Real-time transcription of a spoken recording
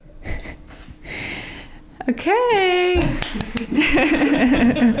Okay.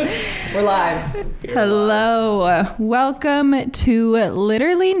 We're live. Hello. Welcome to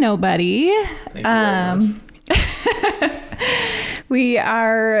Literally Nobody. Thank you very much. We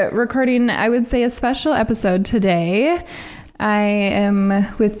are recording, I would say, a special episode today. I am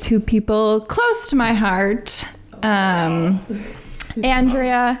with two people close to my heart, Andrea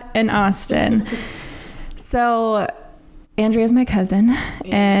and Austin. So Andrea's my cousin,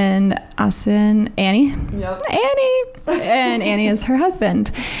 and Austin, Annie. Yep. Annie. And Annie is her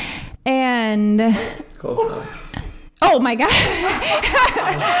husband. And Close enough. oh my God.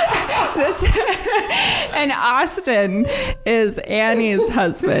 And Austin is Annie's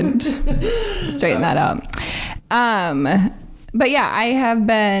husband. Straighten that out. But yeah, I have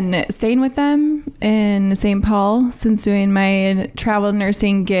been staying with them in St. Paul since doing my travel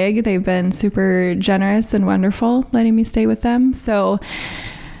nursing gig. They've been super generous and wonderful letting me stay with them. So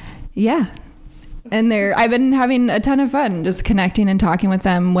yeah. And I've been having a ton of fun just connecting and talking with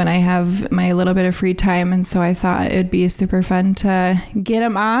them when I have my little bit of free time. And so I thought it'd be super fun to get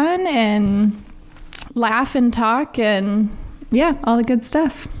them on and laugh and talk and yeah, all the good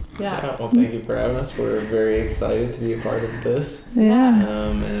stuff. Yeah. Well, thank you for having us. We're very excited to be a part of this. Yeah.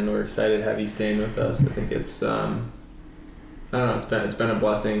 And we're excited to have you staying with us. I think it's, I don't know, it's been a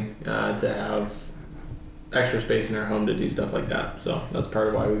blessing to have extra space in our home to do stuff like that. So that's part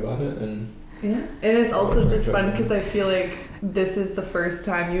of why we bought it. And Yeah. And it's also just fun because I feel like this is the first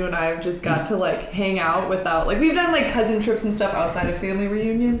time you and I have just got to like hang out without, like, we've done like cousin trips and stuff outside of family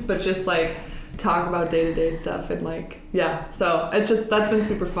reunions, but just like talk about day-to-day stuff and like, yeah. So it's just, that's been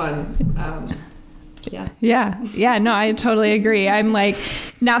super fun. Yeah. Yeah. No, I totally agree. I'm like,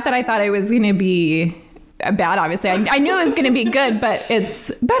 not that I thought it was going to be bad, obviously. I knew it was going to be good, but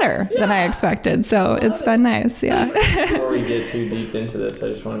it's better than I expected. So it's been nice. Yeah. before we get too deep into this, I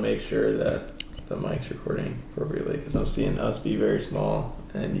just want to make sure that the mic's recording appropriately because I'm seeing us be very small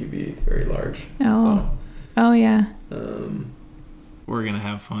and you be very large. Oh, yeah. We're gonna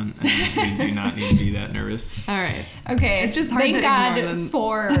have fun, and we do not need to be that nervous. All right. Okay, It's just hard thank to God ignore them.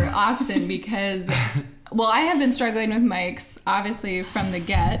 for Austin because, well, I have been struggling with mics, obviously, from the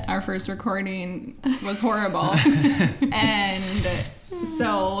get. Our first recording was horrible. And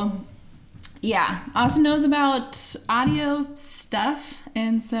so, yeah, Austin knows about audio stuff,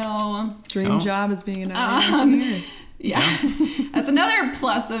 and so... Dream Oh. job is being an audio engineer. Yeah, that's another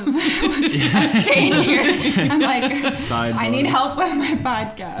plus of staying here. I'm like, Side I need bonus. help with my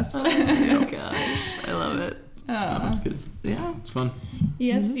podcast. Oh gosh, I love it. That's good. Yeah. It's fun.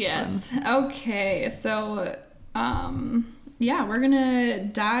 Yes. Okay, so yeah, we're gonna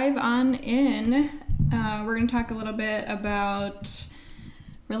dive on in. We're gonna talk a little bit about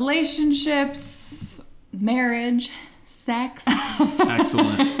relationships, marriage, sex.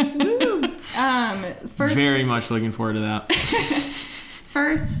 Excellent. First, Very much looking forward to that.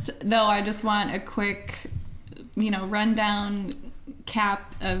 First, though, I just want a quick, rundown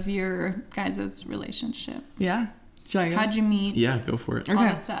cap of your guys' relationship. Yeah. Should I go? How'd you meet? Yeah, go for it. All Okay.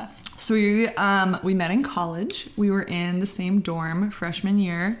 the stuff. So we met in college. We were in the same dorm freshman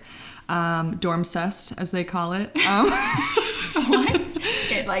year, dorm-cessed as they call it. What?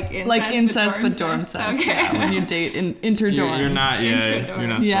 Like incest, but dorm cess. Okay. Yeah, when you date in interdorm. You're not. Yeah, Intradorm. you're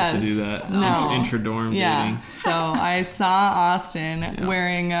not supposed to do that. No. Intradorm Yeah. dating. So I saw Austin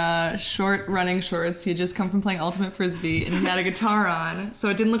wearing short running shorts. He had just come from playing Ultimate Frisbee and he had a guitar on. So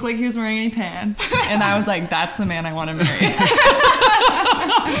it didn't look like he was wearing any pants. And I was like, that's the man I want to marry.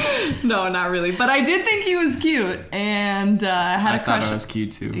 No, not really. But I did think he was cute and had I a crush. thought I was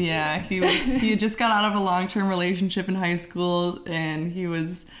cute too. Yeah, he had just got out of a long-term relationship in high school, and he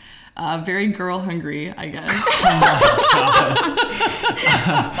was very girl hungry, I guess.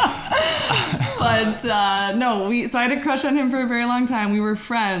 But no, so I had a crush on him for a very long time. We were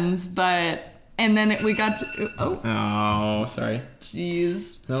friends, and then we got to Oh, sorry.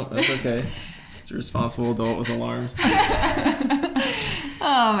 jeez. No, that's okay. Just a responsible adult with alarms.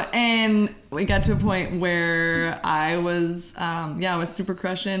 And we got to a point where I was super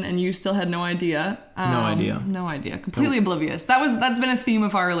crushing, and you still had no idea. No idea. No idea. Completely oblivious. That's been a theme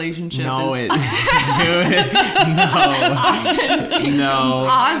of our relationship. No, is it. No.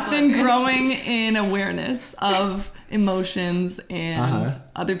 Austin growing in awareness of emotions and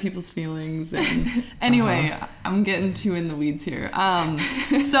other people's feelings. And anyway, I'm getting too in the weeds here.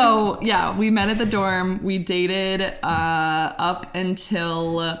 So yeah, we met at the dorm. We dated up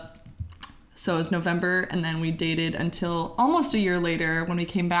until So it was November, and then we dated until almost a year later when we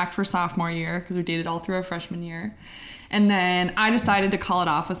came back for sophomore year, because we dated all through our freshman year. And then I decided to call it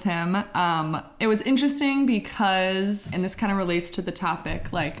off with him. It was interesting because, and this kind of relates to the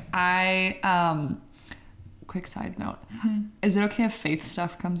topic, like I quick side note. Is it okay if faith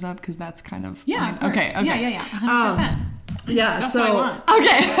stuff comes up? Because that's kind of... Yeah, of course. Okay. Yeah. 100%. Yeah, That's so... what I want.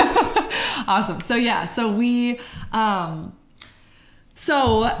 Okay. Awesome. So, yeah, so we...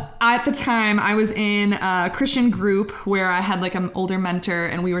 So at the time I was in a Christian group where I had like an older mentor,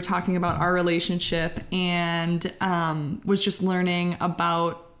 and we were talking about our relationship, and was just learning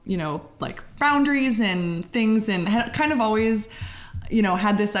about, you know, like boundaries and things, and had kind of always, you know,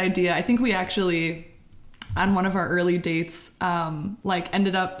 had this idea. I think we actually, on one of our early dates, like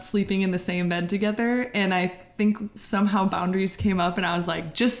ended up sleeping in the same bed together, and I think somehow boundaries came up, and I was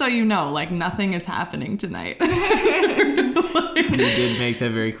like, just so you know, like nothing is happening tonight. You did make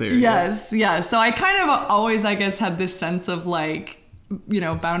that very clear. Yes, yeah. So I kind of always, I guess, had this sense of like, you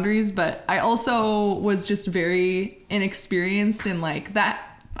know, boundaries, but I also was just very inexperienced in like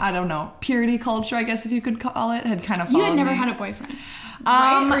that, I don't know, purity culture, I guess if you could call it, had kind of followed You had never me. had a boyfriend,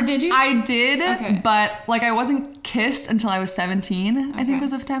 right? Or did you? I did, Okay. but like I wasn't kissed until I was 17, I think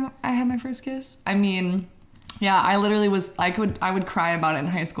was the time I had my first kiss. I mean... Yeah, I literally was, I would cry about it in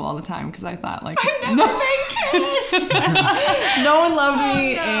high school all the time because I thought like, no one loved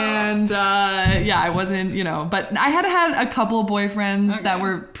me, and yeah, I wasn't, you know, but I had a couple boyfriends that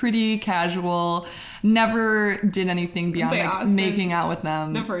were pretty casual, never did anything beyond say like Austin's making out with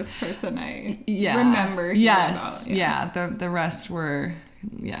them. the first person I Yeah. remember. hearing Yes, about, yeah, the rest were,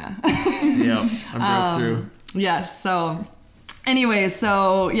 yeah. Yep. I broke through. Yes, so... Anyway,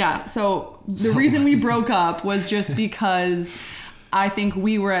 so yeah, so the reason we broke up was just because I think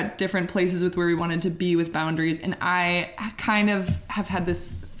we were at different places with where we wanted to be with boundaries, and I kind of have had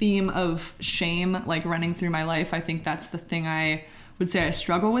this theme of shame like running through my life. I think that's the thing I would say I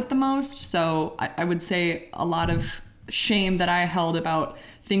struggle with the most. So I would say a lot of shame that I held about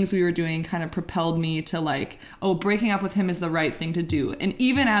things we were doing kind of propelled me to like, oh, breaking up with him is the right thing to do. And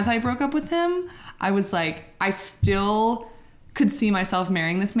even as I broke up with him, I was like, I still could see myself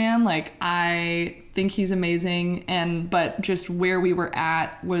marrying this man. Like, I think he's amazing, but just where we were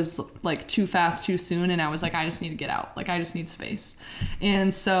at was like too fast, too soon, and I was like, I just need to get out. Like, I just need space.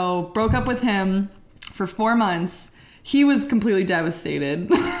 And so broke up with him for 4 months. He was completely devastated.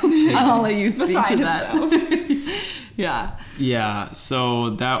 I'll let you speak to that. Yeah. Yeah,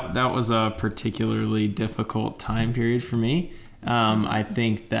 so that was a particularly difficult time period for me. I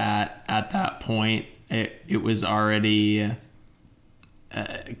think that at that point, it was already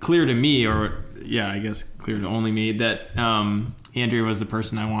clear to me, or yeah, I guess clear to only me, that Andrea was the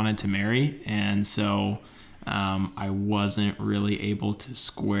person I wanted to marry, and so I wasn't really able to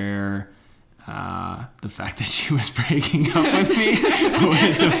square the fact that she was breaking up with me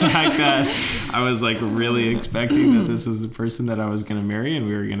with the fact that I was like really expecting that this was the person that I was going to marry and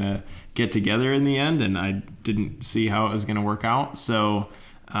we were going to get together in the end, and I didn't see how it was going to work out. So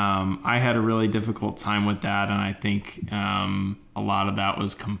I had a really difficult time with that, and I think a lot of that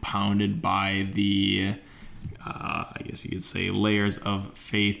was compounded by the I guess you could say layers of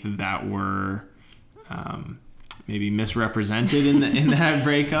faith that were maybe misrepresented in that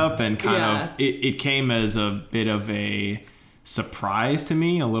breakup, and kind of it came as a bit of a surprise to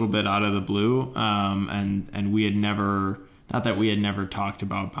me, a little bit out of the blue, and we had never, not that we had never talked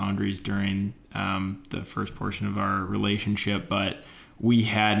about boundaries during the first portion of our relationship, but we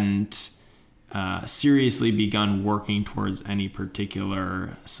hadn't seriously begun working towards any particular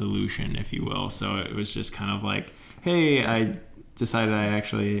solution, if you will. So it was just kind of like, hey, I decided I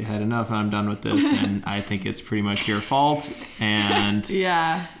actually had enough and I'm done with this, and I think it's pretty much your fault. And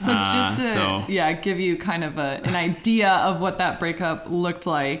yeah, so just to give you kind of an idea of what that breakup looked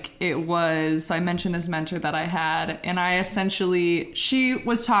like, it was, so I mentioned this mentor that I had, and I essentially, she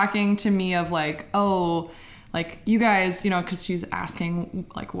was talking to me of like, oh, like, you guys, you know, because she's asking,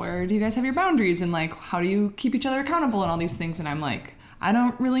 like, where do you guys have your boundaries? And, like, how do you keep each other accountable and all these things? And I'm like, I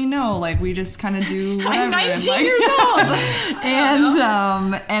don't really know. Like, we just kind of do whatever. I'm 19 like, years old.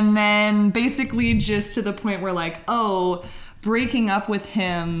 And then basically just to the point where, like, oh, breaking up with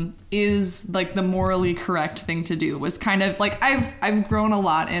him is, like, the morally correct thing to do. Was kind of, like, I've grown a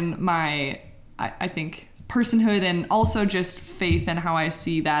lot in my, I think, personhood, and also just faith and how I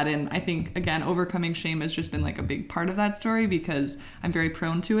see that. And I think, again, overcoming shame has just been like a big part of that story because I'm very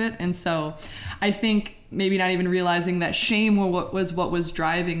prone to it. And so I think maybe not even realizing that shame was what was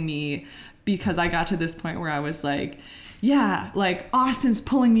driving me, because I got to this point where I was like, yeah, like Austin's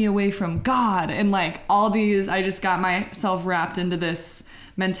pulling me away from God, and like all these, I just got myself wrapped into this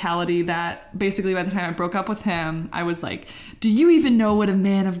mentality that basically by the time I broke up with him, I was like, do you even know what a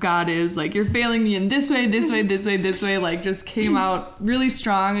man of God is? Like, you're failing me in this way, this way, this way, this way. Like, just came out really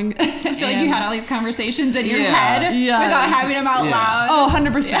strong. I feel like you had all these conversations in your head without having them out loud. Oh,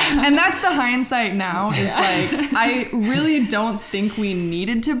 100%. Yeah. And that's the hindsight now, is like, I really don't think we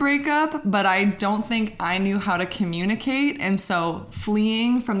needed to break up, but I don't think I knew how to communicate. And so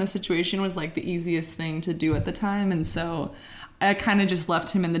fleeing from the situation was like the easiest thing to do at the time. And so I kind of just left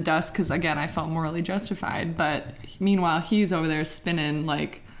him in the dust because, again, I felt morally justified. But meanwhile, he's over there spinning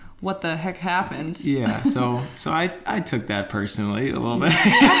like, what the heck happened? Yeah, so I took that personally a little bit.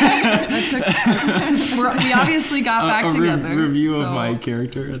 We obviously got back together. Review of my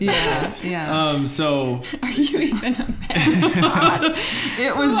character. Yeah. So are you even a man?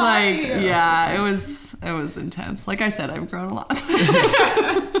 It was it was intense. Like I said, I've grown a lot.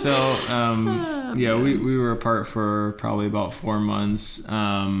 So we were apart for probably about 4 months.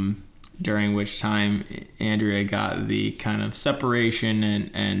 During which time Andrea got the kind of separation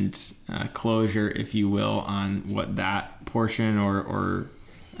and closure, if you will, on what that portion or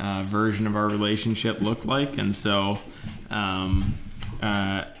version of our relationship looked like. And so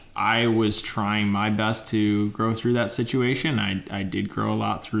I was trying my best to grow through that situation. I did grow a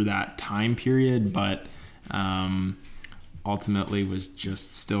lot through that time period, but ultimately was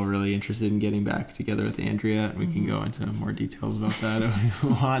just still really interested in getting back together with Andrea. And we can go into more details about that if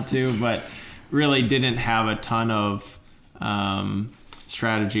we want to, but really didn't have a ton of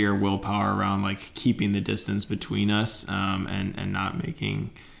strategy or willpower around like keeping the distance between us and not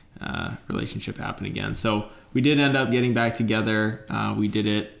making relationship happen again. So we did end up getting back together. We did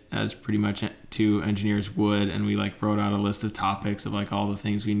it as pretty much two engineers would, and we like wrote out a list of topics of like all the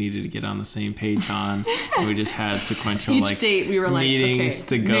things we needed to get on the same page on. And we just had sequential each date we were meetings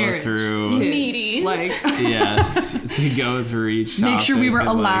to go marriage, through. Meetings. Like yes, to go through each topic. Make sure we were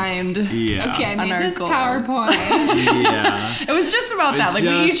aligned. Yeah. Okay, I made this goals. PowerPoint. Yeah. It was just about that. Like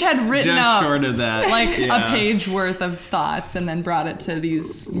we each had written just up short of that. like a page worth of thoughts and then brought it to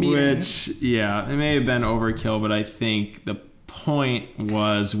these meetings. Which, it may have been overkill, but I think the point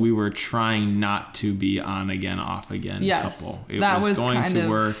was we were trying not to be on again, off again couple. It that was going kind to of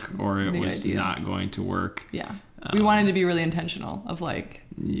work or it was idea. not going to work. Yeah. We wanted to be really intentional of like,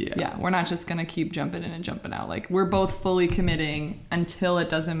 yeah, we're not just going to keep jumping in and jumping out. Like we're both fully committing until it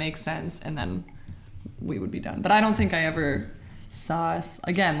doesn't make sense and then we would be done. But I don't think I ever saw us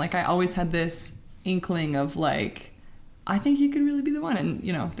again. Like I always had this inkling of like, I think you could really be the one. And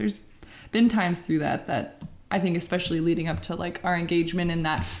there's been times through that I think especially leading up to like our engagement and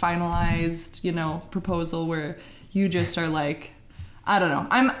that finalized, proposal where you just are like, I don't know.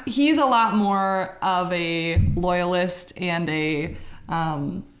 He's a lot more of a loyalist and a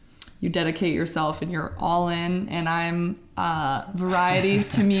you dedicate yourself and you're all in, and I'm variety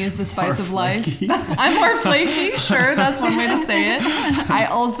to me is the spice of life. I'm more flaky, sure, that's one way to say it. I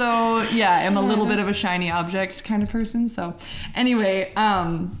also am a little bit of a shiny object kind of person. So anyway,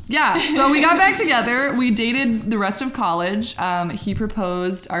 so we got back together. We dated the rest of college. He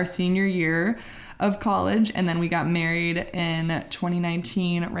proposed our senior year of college, and then we got married in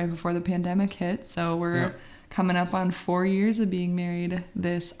 2019 right before the pandemic hit. So we're coming up on 4 years of being married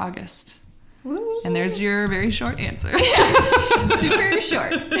this August. Woo. And there's your very short answer. Super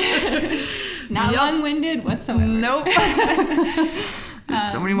short. Not long-winded whatsoever. Nope.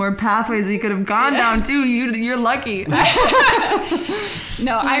 There's so many more pathways we could have gone down too. You're lucky. No,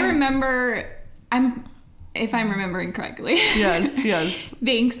 I remember, if I'm remembering correctly. Yes.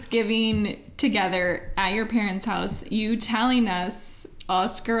 Thanksgiving together at your parents' house, you telling us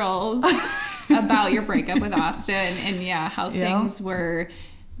girls about your breakup with Austin and how things were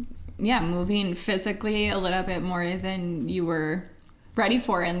moving physically a little bit more than you were ready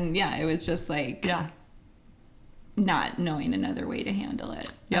for. And it was just like not knowing another way to handle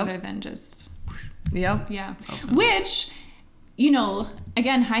it other than just Okay. Which,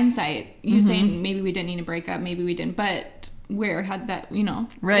 again, hindsight, you saying maybe we didn't need to break up, maybe we didn't, but where had that,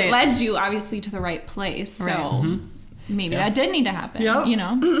 right. It led you obviously to the right place. So right. Maybe that did need to happen,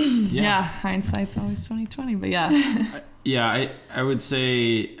 Hindsight's always 20/20, but I would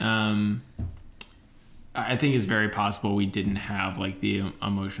say I think it's very possible we didn't have like the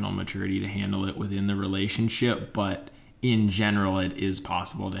emotional maturity to handle it within the relationship, but in general it is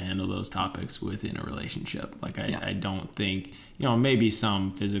possible to handle those topics within a relationship. Like I don't think, maybe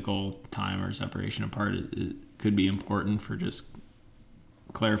some physical time or separation apart it could be important for just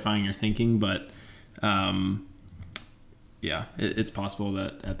clarifying your thinking, but it's possible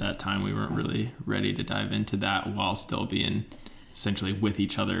that at that time we weren't really ready to dive into that while still being essentially with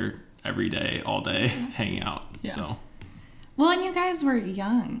each other every day, all day, hanging out. So, Well, and you guys were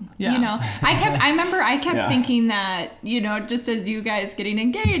young, Yeah. you know. I remember I kept Yeah. thinking that, you know, just as you guys getting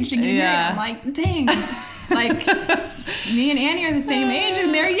engaged and getting Yeah. married, I'm like, dang, like me and Annie are the same age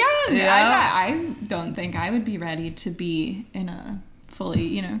and they're young. Yeah. I don't think I would be ready to be in a fully,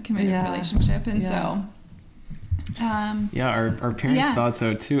 you know, committed Yeah. relationship, and Yeah. so. Yeah, our parents Yeah. thought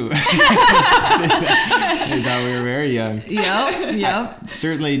so too. They thought we were very young. Yep.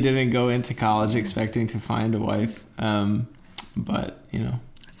 Certainly didn't go into college expecting to find a wife. But, you know.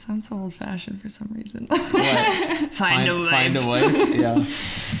 That sounds so old fashioned for some reason. What? Find a wife. Find a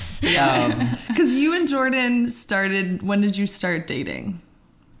wife? Yeah. Because you and Jordan started, when did you start dating?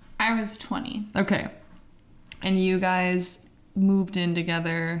 I was 20. Okay. And you guys moved in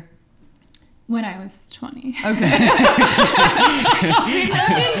together. When I was 20. Okay. We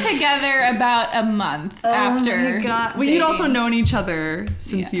moved in together about a month after. Oh my God. Well, dating. you'd also known each other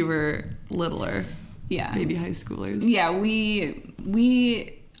since Yeah. you were littler, Yeah. baby high schoolers. Yeah,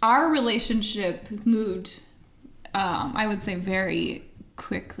 our relationship moved, I would say, very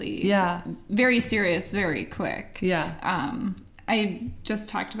quickly. Yeah. Very serious, very quick. Yeah. I just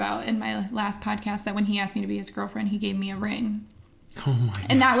talked about in my last podcast that when he asked me to be his girlfriend, he gave me a ring. Oh my God.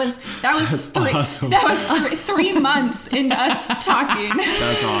 And that was awesome. that was 3 months in us talking.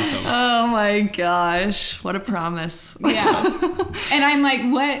 That's awesome. Oh my gosh. What a promise. Yeah. And I'm like,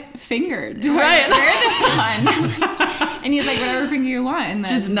 what finger do Right. I wear this on? And he's like, whatever finger you want. And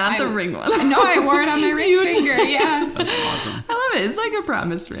then Just not the ring one. No, I wore it on my ring finger. Yeah. That's awesome. I love it. It's like a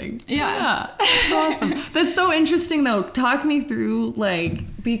promise ring. Yeah. That's awesome. That's so interesting though. Talk me through, like,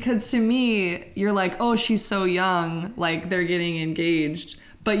 because to me, you're like, oh, she's so young, like they're getting engaged,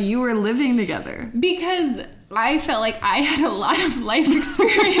 but you were living together. Because I felt like I had a lot of life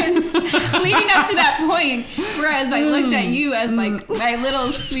experience leading up to that point. Whereas I looked at you as like my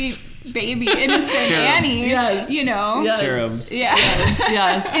little sweet baby innocent Cherubs. Annie. Yes. You know? Yes. Cherubs. Yeah.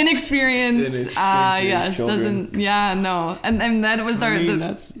 Yes, inexperienced. Yes, children. doesn't. Yeah, no, and that was our. I mean, the,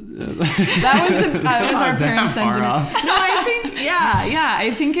 that's... that was our Not that parents' far sentiment. off. No, I think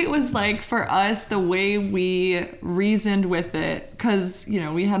I think it was like for us the way we reasoned with it, because you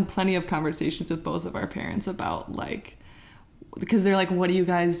know we had plenty of conversations with both of our parents about like, because they're like, what are you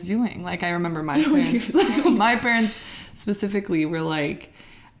guys doing? Like I remember my parents, my parents specifically were like,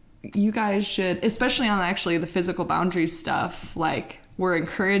 you guys should, especially on actually the physical boundaries stuff, like were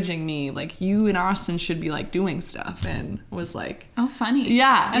encouraging me, like you and Austin should be like doing stuff, and was like, Oh, funny.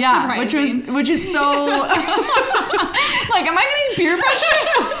 yeah, That's yeah, surprising. which is so like, am I getting peer pressure?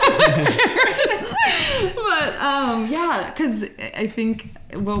 But yeah, because I think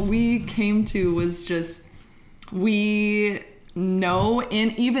what we came to was just we know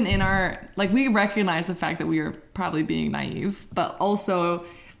even in our, like, we recognize the fact that we were probably being naive, but also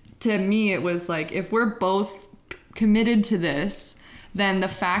to me it was like, if we're both committed to this, then the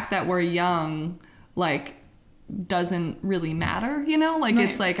fact that we're young like doesn't really matter, you know, like Right.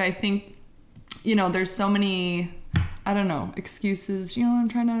 it's like, I think, you know, there's so many, I don't know, excuses, you know what I'm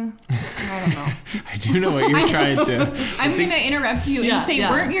trying to, I don't know. I do know what you're trying to... I'm going to interrupt you Yeah, and say, yeah.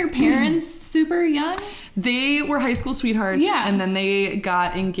 weren't your parents super young? They were high school sweethearts, Yeah. and then they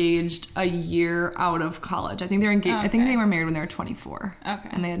got engaged a year out of college. I think they were engaged. I think Okay. they were married when they were 24. Okay.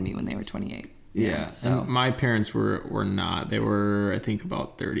 And they had me when they were 28. Yeah, So and my parents were not. They were, I think,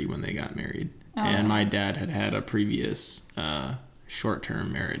 about 30 when they got married. And my dad had a previous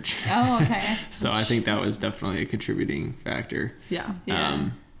short-term marriage. Oh, okay. So I think that was definitely a contributing factor. yeah, Yeah.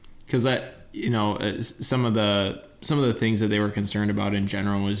 Because some of the things that they were concerned about in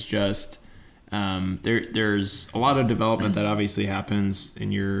general was just there's a lot of development that obviously happens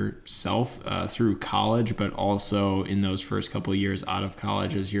in yourself through college, but also in those first couple of years out of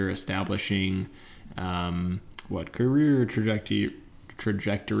college as you're establishing what career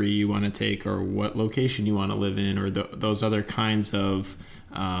trajectory you want to take, or what location you want to live in, or those other kinds of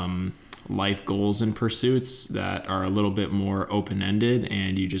life goals and pursuits that are a little bit more open-ended,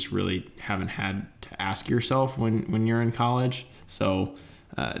 and you just really haven't had to ask yourself when you're in college. So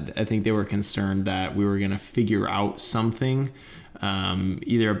I think they were concerned that we were going to figure out something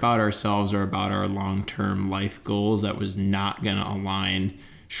either about ourselves or about our long-term life goals that was not going to align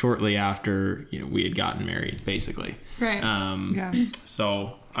shortly after we had gotten married, basically. Right. yeah.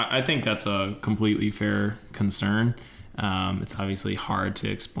 So I think that's a completely fair concern. It's obviously hard to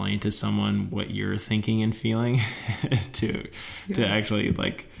explain to someone what you're thinking and feeling to actually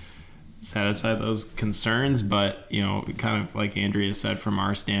like satisfy those concerns. But, kind of like Andrea said, from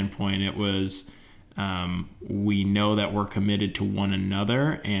our standpoint, it was, we know that we're committed to one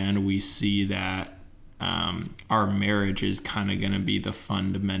another, and we see that our marriage is kind of going to be the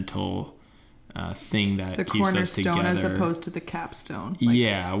fundamental thing that The keeps us together. cornerstone as opposed to the capstone.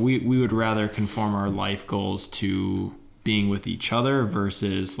 Yeah, we would rather conform our life goals to being with each other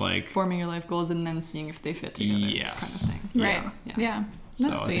versus like forming your life goals and then seeing if they fit together. Yes. Kind of thing. Right. Yeah. So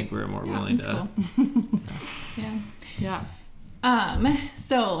That's I sweet. think we're more willing that's to. cool. Yeah.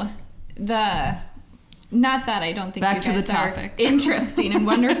 So not that I don't think Back you to the guys are topic. interesting and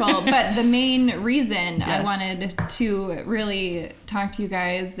wonderful, but the main reason I Yes. wanted to really talk to you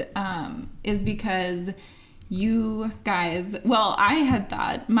guys is because you guys, well, I had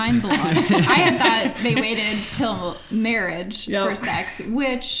thought, mind blown, I had thought they waited till marriage Yep. for sex,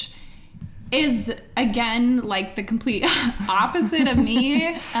 which is, again, like the complete opposite of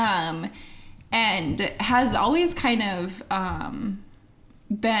me, and has always kind of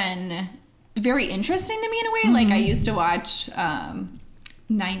been very interesting to me in a way. Like I used to watch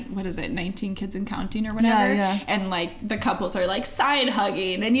 19 Kids and Counting or whatever, Yeah. and like the couples are like side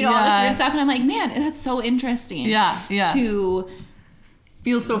hugging and all this weird stuff, and I'm like, man, that's so interesting. Yeah. To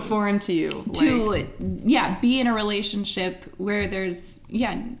Feels so foreign to you. be in a relationship where there's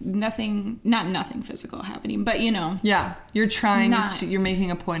nothing physical happening, but Yeah. You're Not- you're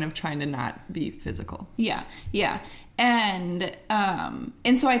making a point of trying to not be physical. Yeah. And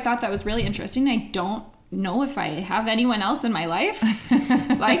so I thought that was really interesting. I don't know if I have anyone else in my life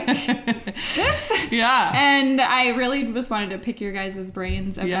like this. Yeah. And I really just wanted to pick your guys'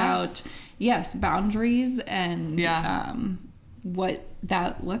 brains about, boundaries and what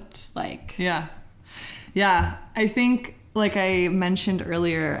that looked like. Yeah. Yeah. I think, like I mentioned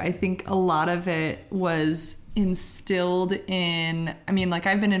earlier, I think a lot of it was instilled in,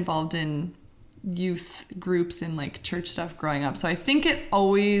 I've been involved in youth groups and like church stuff growing up. So I think it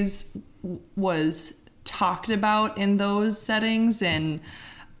always was talked about in those settings. And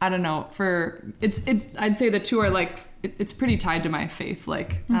I don't know, I'd say the two are like, it's pretty tied to my faith,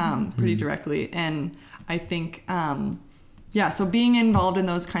 like pretty directly. And I think, so being involved in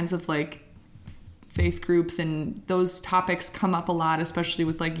those kinds of like faith groups and those topics come up a lot, especially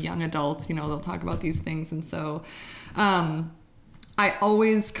with like young adults, they'll talk about these things. And so I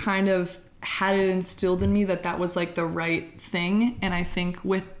always kind of had it instilled in me that was like the right thing. And I think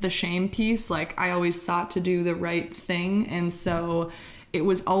with the shame piece, like I always sought to do the right thing. And so it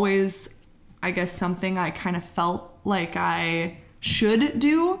was always, I guess, something I kind of felt like I should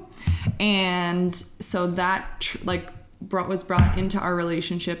do. And so that was brought into our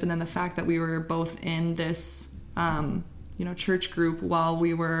relationship. And then the fact that we were both in this, church group while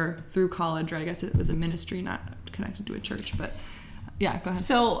we were through college, or I guess it was a ministry, not connected to a church, but yeah, go ahead.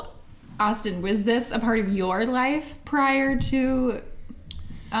 So Austin, was this a part of your life prior to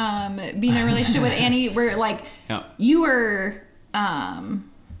being in a relationship with Annie, where like you were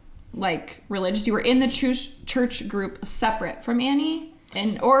like religious, you were in the church group separate from Annie,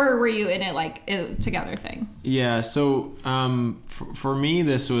 or were you in it like a together thing? Yeah, so for me,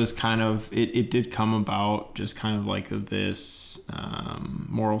 this was kind of, it did come about just kind of like this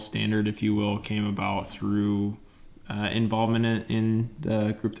moral standard, if you will, came about through involvement in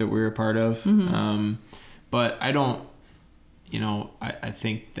the group that we were a part of. Mm-hmm. But I don't, I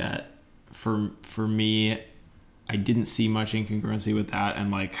think that for me, I didn't see much incongruency with that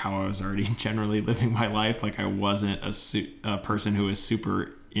and like how I was already generally living my life. Like I wasn't a person who was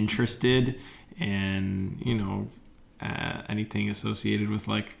super interested in, anything associated with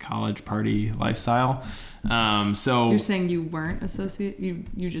like college party lifestyle. So you're saying you weren't associated,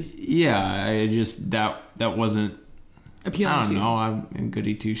 you just... Yeah, I just, that wasn't appealing I to don't you. know. I'm in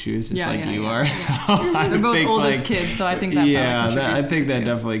goody two shoes, just like you are. Yeah. So They're both think, oldest kids, so I think that I think that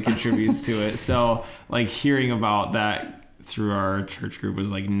definitely contributes to it. So like hearing about that through our church group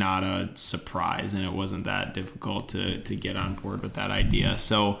was like not a surprise, and it wasn't that difficult to get on board with that idea.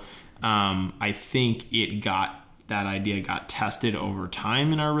 So I think that idea got tested over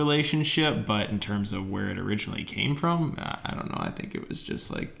time in our relationship, but in terms of where it originally came from, I don't know. I think it was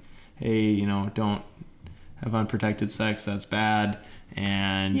just like, hey, don't have unprotected sex, that's bad,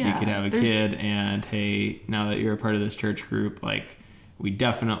 and you could have a kid, and hey, now that you're a part of this church group, like we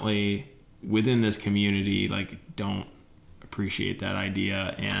definitely within this community like don't appreciate that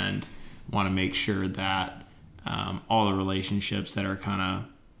idea and want to make sure that all the relationships that are kind of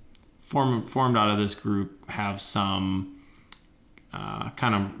formed out of this group have some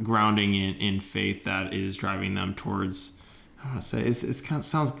kind of grounding in faith that is driving them towards, I want to say, it's kind of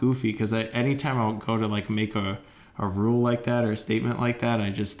sounds goofy because anytime I'll go to like make a rule like that or a statement like that,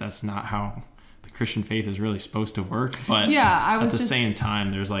 that's not how the Christian faith is really supposed to work. But at the same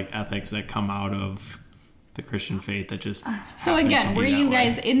time, there's like ethics that come out of the Christian faith that just. So happened again, to be were that you way.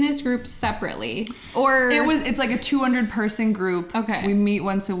 guys in this group separately, or It's like a 200-person group. Okay. We meet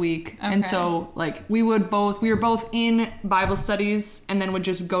once a week. And Okay. so like we were both in Bible studies and then would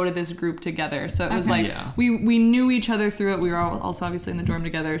just go to this group together. So it was Okay. like Yeah. we knew each other through it. We were also obviously in the dorm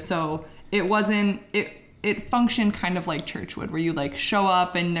together. So it wasn't it functioned kind of like church would, where you like show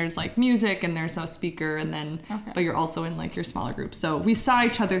up and there's like music and there's a speaker and then Okay. but you're also in like your smaller group. So we saw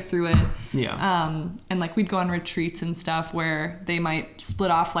each other through it. Yeah. And like we'd go on retreats and stuff where they might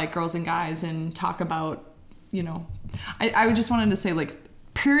split off like girls and guys and talk about, you know, I would just wanted to say like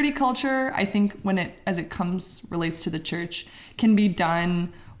purity culture, I think when it relates to the church, can be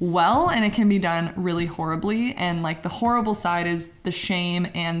done well and it can be done really horribly. And like the horrible side is the shame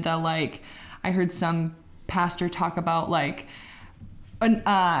and the like, I heard some pastor talk about like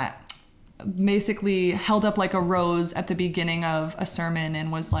basically held up like a rose at the beginning of a sermon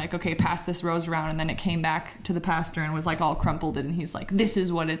and was like, okay, pass this rose around, and then it came back to the pastor and was like all crumpled, and he's like, this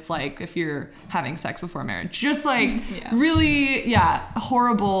is what it's like if you're having sex before marriage. Just like really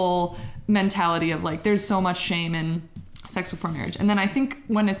horrible mentality of like there's so much shame in sex before marriage. And then I think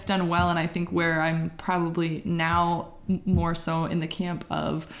when it's done well, and I think where I'm probably now more so in the camp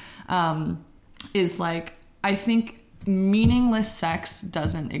of is like, I think meaningless sex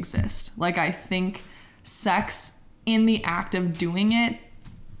doesn't exist. Like I think sex in the act of doing it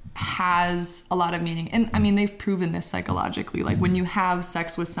has a lot of meaning. And I mean, they've proven this psychologically. Like when you have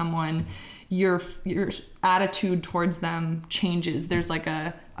sex with someone, your attitude towards them changes. There's like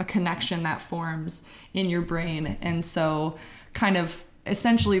a connection that forms in your brain. And so kind of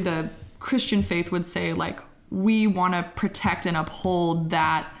essentially the Christian faith would say like, we want to protect and uphold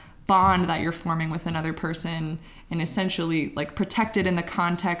that bond that you're forming with another person, and essentially like protect it in the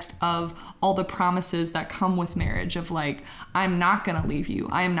context of all the promises that come with marriage of like, I'm not going to leave you.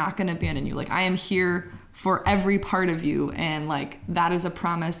 I am not going to abandon you. Like I am here for every part of you. And like, that is a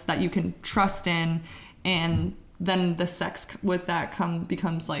promise that you can trust in. And then the sex with that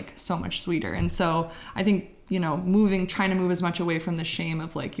becomes like so much sweeter. And so I think, you know, trying to move as much away from the shame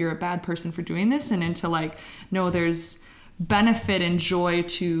of like, you're a bad person for doing this, and into like, no, there's benefit and joy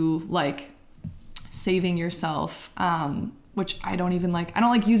to like saving yourself, which I don't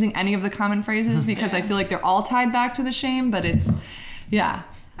like using any of the common phrases because I feel like they're all tied back to the shame, but it's, yeah.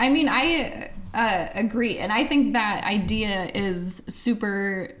 I mean, I agree, and I think that idea is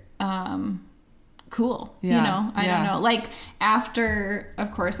super cool. Yeah, you know, I don't know. Like after,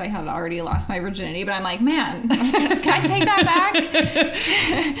 of course, I had already lost my virginity, but I'm like, man, can I take that back?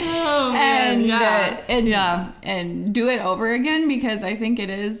 Oh, man, and do it over again, because I think it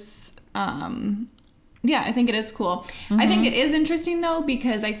is. I think it is cool. Mm-hmm. I think it is interesting though,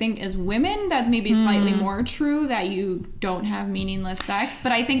 because I think as women that may be slightly more true, that you don't have meaningless sex.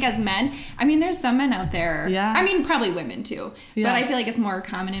 But I think as men, I mean, there's some men out there. Yeah. I mean, probably women too. Yeah. But I feel like it's more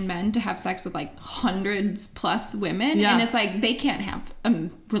common in men to have sex with like hundreds plus women. Yeah. And it's like they can't have a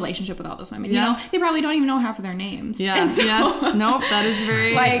relationship with all those women. Yeah. You know, they probably don't even know half of their names. Yeah. And so, Yes. Nope. That is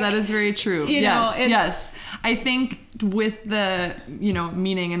very. Like, that is very true. you know, Yes. it's- Yes. I think with the, you know,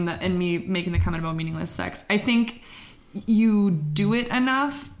 meaning and me making the comment about meaningless sex, I think you do it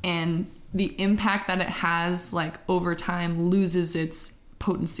enough and the impact that it has like over time loses its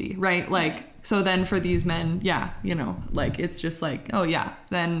potency, right? Like, so then for these men, yeah, you know, like it's just like, oh yeah,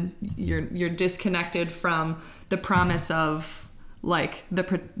 then you're disconnected from the promise of like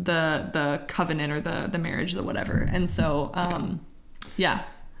the covenant or the marriage, the whatever. And so, yeah.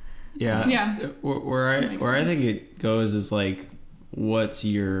 Yeah. Yeah. Where I sense. think it goes is like, what's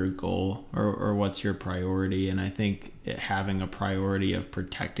your goal or what's your priority? And I think having a priority of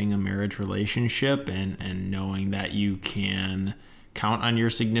protecting a marriage relationship and knowing that you can count on your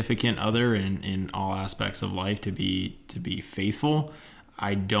significant other in all aspects of life to be faithful.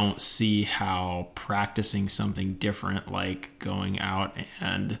 I don't see how practicing something different, like going out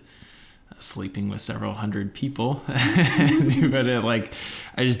and sleeping with several hundred people, but like,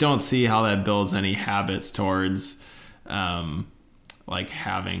 I just don't see how that builds any habits towards like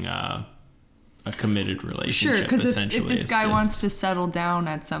having a committed relationship. Sure, because if essentially. this guy wants to settle down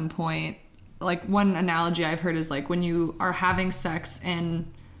at some point, like one analogy I've heard is like when you are having sex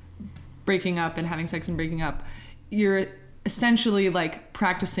and breaking up and having sex and breaking up, you're essentially like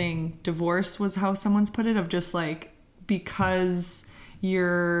practicing divorce, was how someone's put it, of just like, because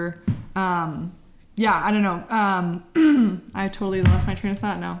you're I don't know, I totally lost my train of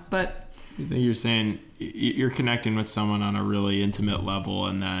thought now, but I think you're saying you're connecting with someone on a really intimate level,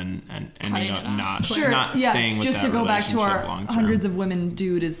 and then ending up not staying with just that to go back to our long-term. hundreds of women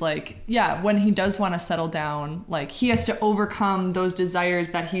dude is like, yeah, when he does want to settle down, like he has to overcome those desires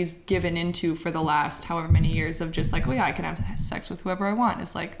that he's given into for the last however many years of just like, oh yeah, I can have sex with whoever I want.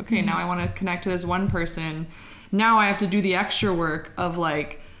 It's like, okay, now I want to connect to this one person. Now I have to do the extra work of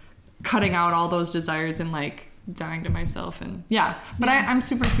like cutting out all those desires and like dying to myself. And but I'm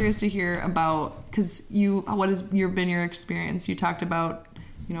super curious to hear about, because what has been your experience? You talked about,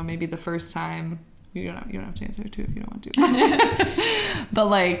 maybe the first time. You don't have to answer it too if you don't want to. But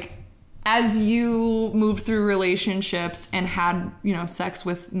like, as you moved through relationships and had sex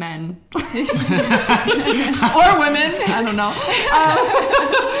with men or women, I don't know,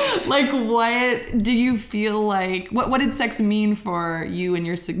 like what do you feel like, what did sex mean for you and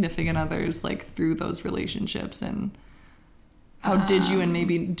your significant others, like through those relationships, and how did you, and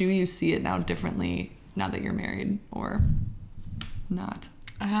maybe do you see it now differently now that you're married or not?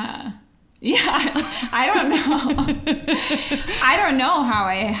 I don't know. I don't know how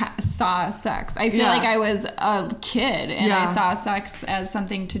I saw sex. I feel like I was a kid and I saw sex as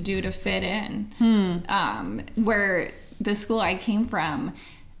something to do to fit in. Where the school I came from,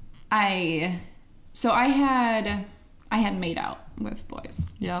 I had made out with boys.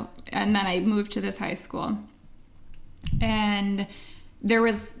 Yep. And then I moved to this high school, and there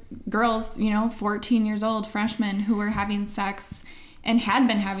was girls, 14 years old, freshmen, who were having sex and had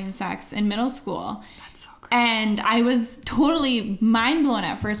been having sex in middle school. That's so great. And I was totally mind blown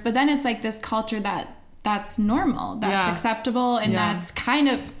at first, but then it's like this culture that's normal, that's acceptable, and that's kind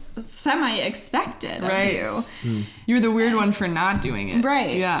of semi-expected of you. You're the weird one for not doing it.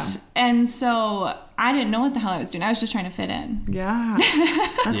 Right. Yeah. And so I didn't know what the hell I was doing. I was just trying to fit in. Yeah.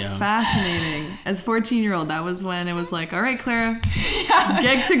 That's fascinating. As a 14-year-old, that was when it was like, all right, Clara,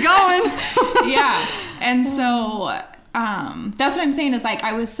 get to going. Yeah. And so that's what I'm saying is like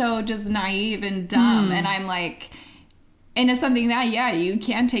I was so just naive and dumb, and I'm like, and it's something that you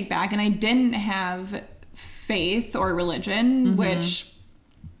can take back. And I didn't have faith or religion, which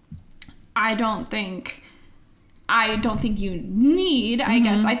I don't think you need. I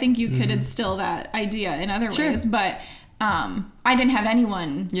guess I think you could instill that idea in other ways, but I didn't have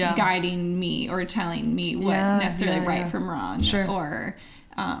anyone guiding me or telling me what necessarily right from wrong, or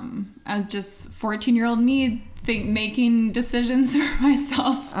just 14-year-old me making decisions for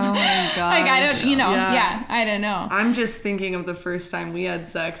myself. Oh my god! Like I don't, I don't know. I'm just thinking of the first time we had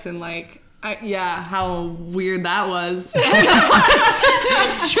sex and like, how weird that was.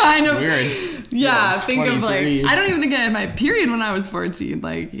 Trying to think of like, I don't even think I had my period when I was 14.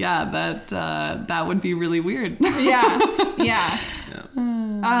 Like, that would be really weird.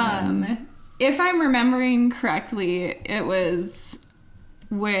 If I'm remembering correctly, it was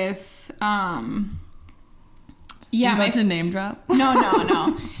with you about to name drop?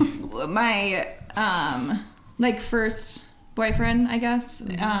 No. My like first boyfriend, I guess,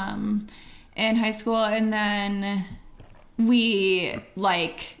 in high school, and then we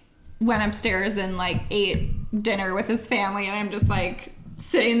like went upstairs and like ate dinner with his family, and I'm just like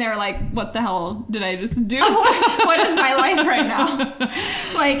sitting there like, what the hell did I just do? What is my life right now?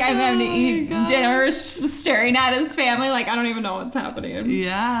 Like I'm having to eat dinner staring at his family, like I don't even know what's happening.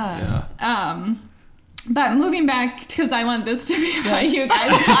 But moving back, because I want this to be about you guys,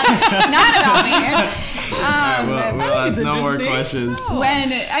 not about me. We'll ask no more questions. No,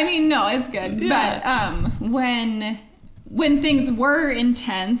 it's good. Yeah. But when things were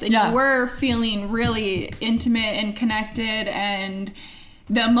intense and you were feeling really intimate and connected and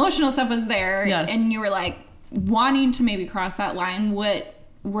the emotional stuff was there, and you were like wanting to maybe cross that line, what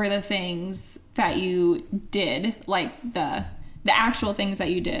were the things that you did, like the actual things that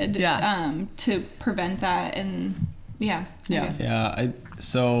you did to prevent that? And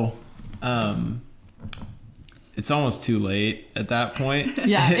it's almost too late at that point.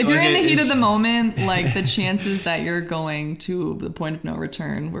 If you're in the heat of the moment, like the chances that you're going to the point of no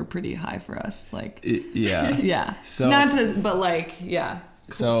return were pretty high for us. Like so not to, but like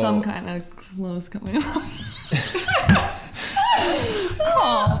some kind of clothes coming off.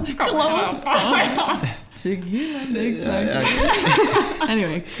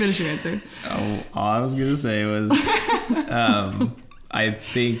 Anyway, finish your answer. All I was gonna say was I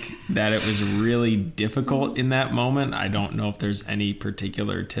think that it was really difficult in that moment. I don't know if there's any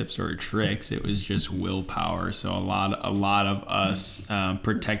particular tips or tricks. It was just willpower. So a lot of us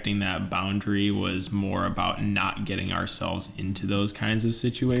protecting that boundary was more about not getting ourselves into those kinds of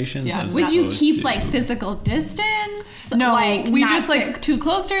situations. Yeah. Would you keep like physical distance? No, like we not just like too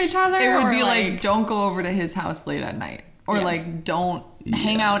close to each other. It would be like don't go over to his house late at night. or Yeah. like don't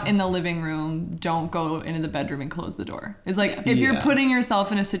hang out in the living room, don't go into the bedroom and close the door. It's like if you're Yeah. putting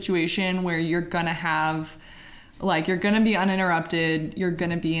yourself in a situation where you're gonna have like you're gonna be uninterrupted, you're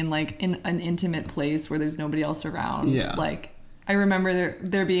gonna be in like in an intimate place where there's nobody else around. Yeah. Like I remember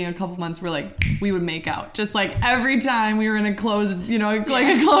there being a couple months where like we would make out. Just like every time we were in a closed, you know, like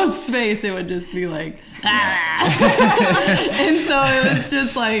a closed space, it would just be like and so it was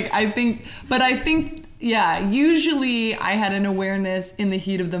just like I think yeah, usually I had an awareness in the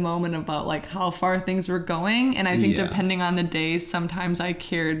heat of the moment about like how far things were going, and I think Yeah. depending on the day, sometimes I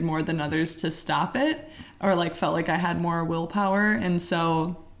cared more than others to stop it, or like felt like I had more willpower, and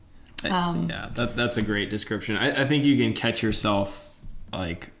so Yeah, that's a great description. I think you can catch yourself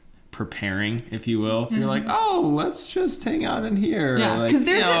like preparing, if you will. If you're like, oh, let's just hang out in here. yeah, Like, because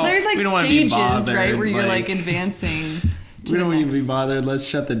there's like we don't wanna be stages, bothered, right, where you're like advancing. To we don't the want to be next. bothered. Let's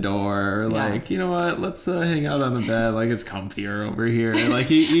shut the door. Or Yeah. like, you know what? Let's hang out on the bed. Like it's comfier over here.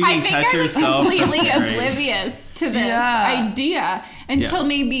 Like you I can think catch I was yourself completely preparing. oblivious to this Yeah. idea until Yeah.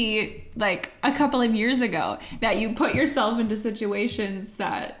 maybe like a couple of years ago, that you put yourself into situations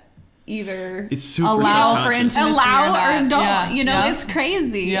that either It's super Allow for subconscious. intimacy. allow or or not. don't. Yeah. You know, Yes. it's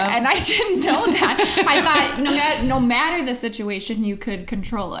crazy. Yes. And I didn't know that. I thought no matter the situation, you could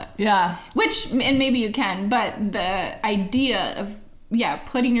control it. Yeah. Which, and maybe you can, but the idea of,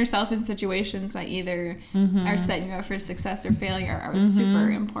 putting yourself in situations that either are setting you up for success or failure are super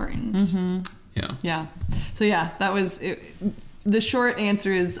important. Yeah. Yeah. So yeah, that was it. The short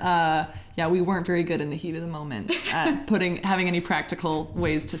answer is we weren't very good in the heat of the moment at having any practical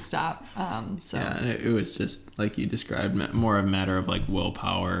ways to stop. So Yeah, it was just like you described, more a matter of like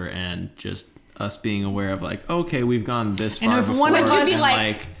willpower and just us being aware of like, okay, we've gone this far And if before. one of Would you us- be and,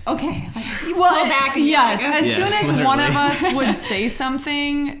 like, okay, well, pull back and yes, you're as Yeah, soon as one of literally. us would say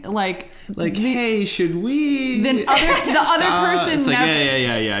something like hey, should we? then the other person It's like, never.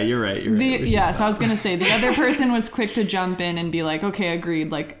 yeah. You're right. We should Yes, I stop. was gonna say the other person was quick to jump in and be like, okay, agreed.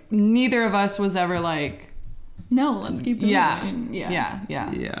 Like neither of us was ever like, no, let's keep moving.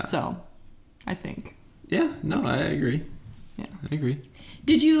 yeah. So, I think, Yeah, no, I agree. yeah. I agree.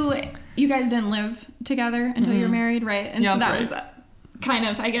 Did you guys didn't live together until you were married, right? And Yeah, so that right. was kind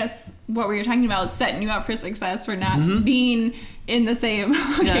of, I guess, what we were talking about, setting you up for success for not being in the same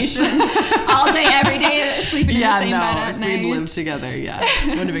location all day, every day, sleeping in the same bed at if night. we'd lived together,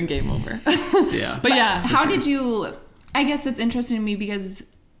 it would have been game over. Yeah. But yeah, How did you, I guess it's interesting to me because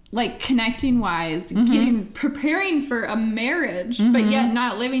like connecting wise, preparing for a marriage, but yet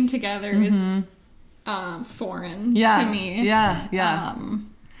not living together is foreign to me. Yeah.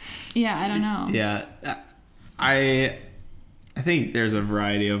 I don't know. Yeah, I think there's a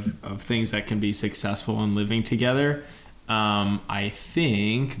variety of things that can be successful in living together. I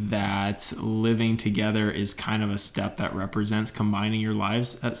think that living together is kind of a step that represents combining your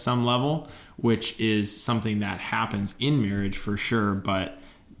lives at some level, which is something that happens in marriage for sure, but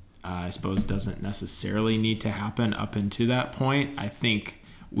I suppose doesn't necessarily need to happen up until that point. I think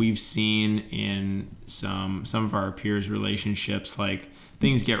we've seen in some of our peers' relationships, like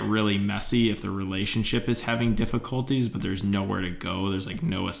things get really messy if the relationship is having difficulties, but there's nowhere to go. There's like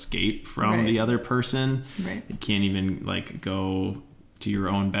no escape from Right. the other person. Right. You can't even like go to your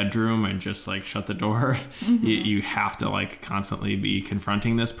own bedroom and just like shut the door. You have to like constantly be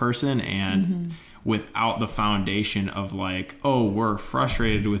confronting this person, and without the foundation of like, oh, we're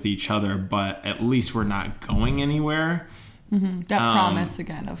frustrated with each other, but at least we're not going anywhere. That promise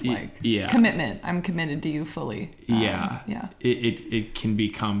again of like yeah. commitment. I'm committed to you fully. Yeah. Yeah. It can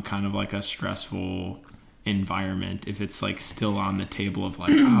become kind of like a stressful environment if it's like still on the table of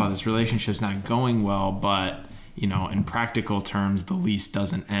like, oh, this relationship's not going well, but you know, in practical terms, the lease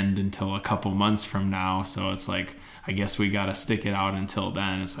doesn't end until a couple months from now. So it's like, I guess we got to stick it out until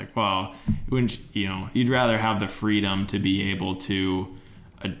then. It's like, well, wouldn't you know, you'd rather have the freedom to be able to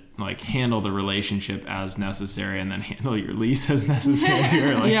like handle the relationship as necessary and then handle your lease as necessary,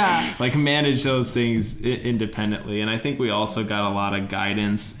 or like, Yeah. like manage those things independently. And I think we also got a lot of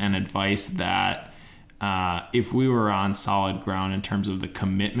guidance and advice that if we were on solid ground in terms of the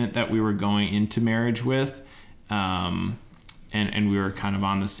commitment that we were going into marriage with, and we were kind of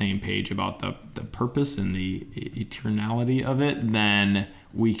on the same page about the purpose and the eternality of it, then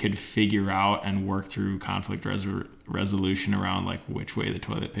we could figure out and work through conflict resolution around like which way the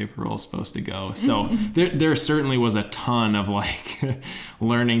toilet paper roll is supposed to go. So there certainly was a ton of like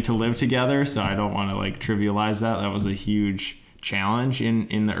learning to live together. So I don't want to like trivialize that. That was a huge challenge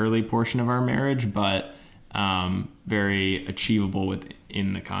in the early portion of our marriage, but very achievable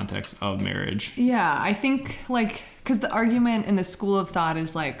within the context of marriage. Yeah, I think like, because the argument in the school of thought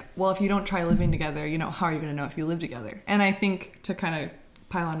is like, well, if you don't try living together, how are you going to know if you live together? And I think to kind of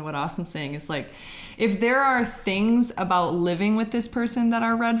pile on to what Austin's saying is like, if there are things about living with this person that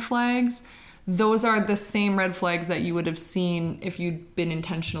are red flags, those are the same red flags that you would have seen if you'd been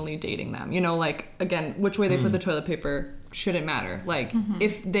intentionally dating them. Like, again, which way they put the toilet paper shouldn't matter. Like,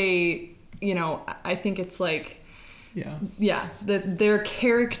 if they, I think it's like, their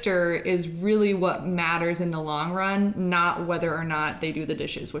character is really what matters in the long run, not whether or not they do the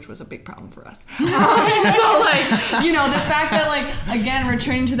dishes, which was a big problem for us. So, like, the fact that, like, again,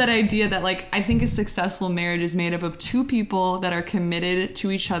 returning to that idea that, like, I think a successful marriage is made up of two people that are committed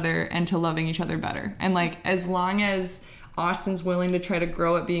to each other and to loving each other better. And, like, as long as Austin's willing to try to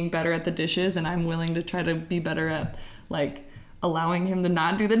grow at being better at the dishes and I'm willing to try to be better at, like, allowing him to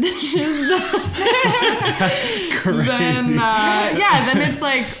not do the dishes, then then it's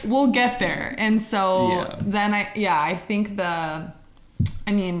like we'll get there. And so then I think I don't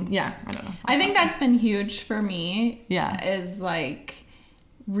know. I think that's been huge for me. Yeah, is like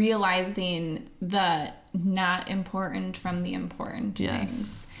realizing the not important from the important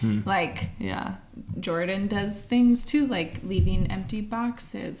things. Like, Jordan does things too, like leaving empty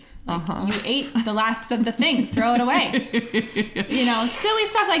boxes. Like, you ate the last of the thing, throw it away. Silly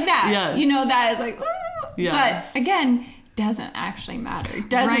stuff like that. Yes. That is like, ooh. Yes. But again, doesn't actually matter.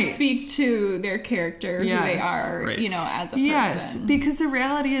 Doesn't speak to their character, who they are, as a person. Yes, because the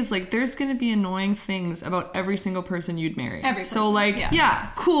reality is, like, there's going to be annoying things about every single person you'd marry. So, like,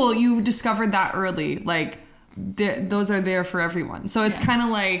 cool, you discovered that early. Like, those are there for everyone. So it's kind of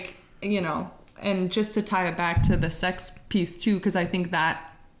like, and just to tie it back to the sex piece too, because I think that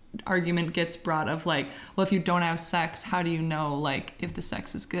argument gets brought of like, well, if you don't have sex, how do you know, like, if the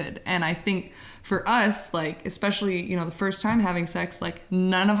sex is good? And I think for us, like, especially, the first time having sex, like,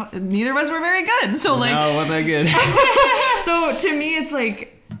 neither of us were very good. So like, no, wasn't that good? So to me, it's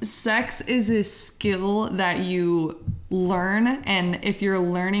like, sex is a skill that you learn, and if you're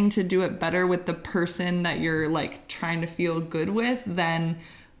learning to do it better with the person that you're like trying to feel good with, then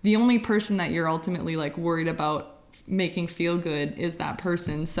the only person that you're ultimately like worried about making feel good is that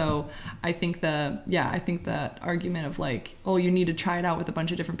person. So I think the argument of like, oh, you need to try it out with a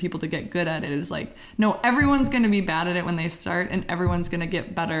bunch of different people to get good at it is like, no, everyone's going to be bad at it when they start, and everyone's going to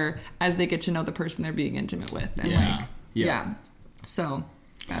get better as they get to know the person they're being intimate with. And so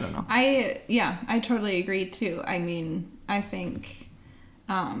I don't know. I totally agree too. I mean, I think,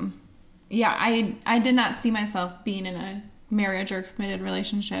 I did not see myself being in a marriage or committed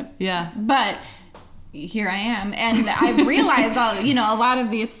relationship. Yeah. But here I am, and I've realized a lot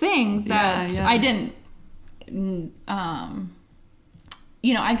of these things that I didn't. I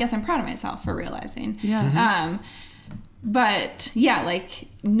guess I'm proud of myself for realizing. Yeah. But like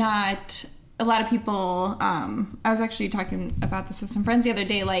not. A lot of people, I was actually talking about this with some friends the other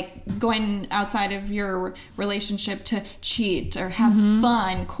day, like going outside of your relationship to cheat or have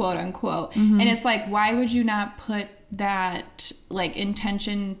fun, quote unquote. And it's like, why would you not put that like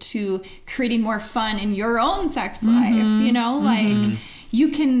intention to creating more fun in your own sex life? Like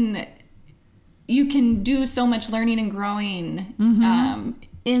you can do so much learning and growing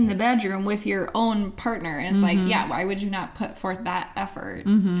in the bedroom with your own partner, and it's like, why would you not put forth that effort?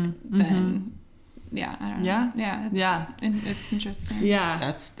 Then I don't know. It's interesting.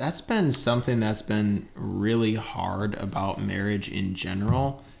 That's been something that's been really hard about marriage in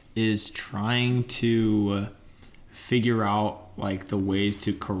general, is trying to figure out like the ways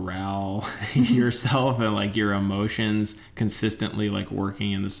to corral yourself and like your emotions consistently, like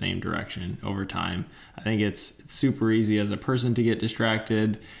working in the same direction over time. I think it's super easy as a person to get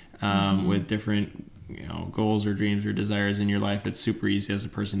distracted with different goals or dreams or desires in your life. It's super easy as a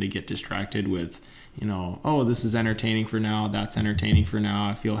person to get distracted with oh, this is entertaining for now, that's entertaining for now,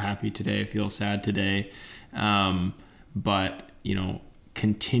 I feel happy today, I feel sad today, but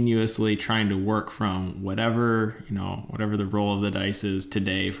continuously trying to work from whatever the roll of the dice is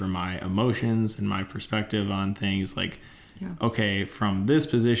today for my emotions and my perspective on things, like okay, from this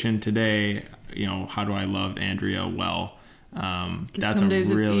position today, how do I love Andrea well? That's some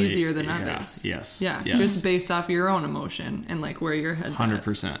days really, it's easier than others. Yes. Just based off your own emotion and like where your head's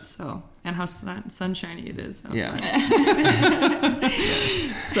 100%. at. So, and how sunshiny it is outside. Yes.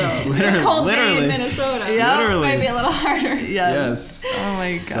 So it's a cold day in Minnesota. Literally. Might be a little harder. Yes. Oh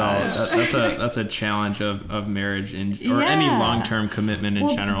my gosh. So that's a challenge of marriage or any long-term commitment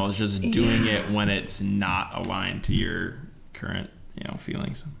in general, is just doing it when it's not aligned to your current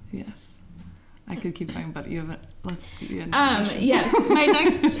feelings. Yes. I could keep talking about you, but let's do yes. My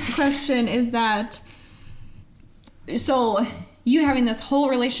next question is that so you having this whole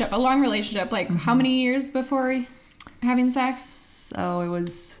relationship, a long relationship, like how many years before having sex? So it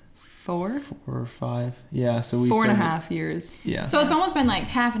was 4 4 or 5. Yeah. So we 4.5 years. Yeah. So it's almost been like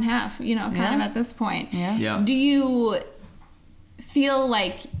half and half, you know, kind of at this point. Yeah. Yeah. Do you feel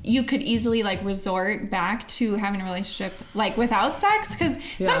like you could easily like resort back to having a relationship like without sex? Because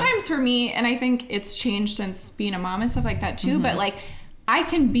sometimes for me, and I think it's changed since being a mom and stuff like that too, but like I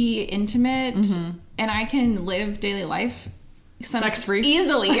can be intimate and I can live daily life Sex-free?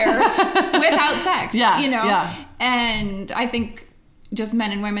 easilier without sex. Yeah, you know? yeah. And I think just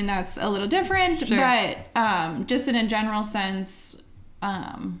men and women, that's a little different. Sure. But just in a general sense,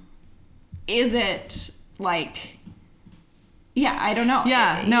 is it like, yeah, I don't know.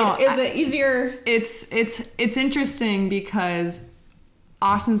 Yeah, no, Is it easier? It's interesting because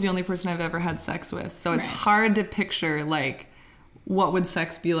Austin's the only person I've ever had sex with, so it's Right. hard to picture like what would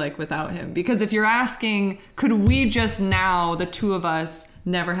sex be like without him. Because if you're asking, could we just now, the two of us,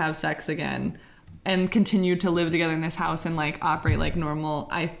 never have sex again and continue to live together in this house and like operate like normal,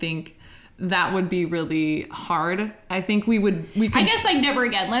 I think that would be really hard. I think we could, I guess like never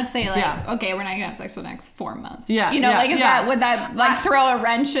again. Let's say like, Yeah. okay, we're not gonna have sex for the next 4 months. Yeah, you know, yeah, like yeah. would that like throw a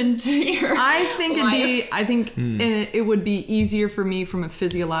wrench into your? I think life? it would be easier for me from a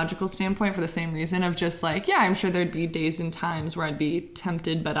physiological standpoint for the same reason of just like, yeah, I'm sure there'd be days and times where I'd be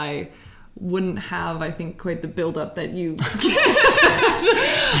tempted, but I wouldn't have, I think, quite the buildup that you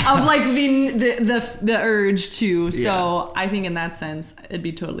of like the urge to. So I think in that sense, it'd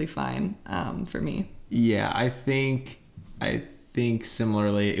be totally fine for me. Yeah, I think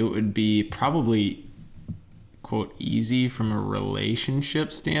similarly, it would be probably quote easy from a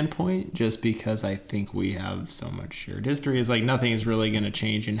relationship standpoint, just because I think we have so much shared history. It's like nothing is really going to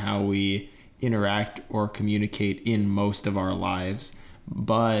change in how we interact or communicate in most of our lives.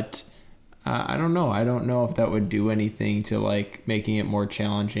 But I don't know. I don't know if that would do anything to like making it more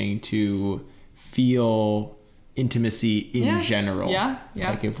challenging to feel intimacy in general. Yeah.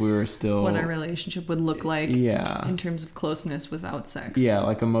 Like if we were still What our relationship would look like in terms of closeness without sex. Yeah,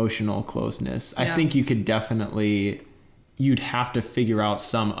 like emotional closeness. I think you could definitely, you'd have to figure out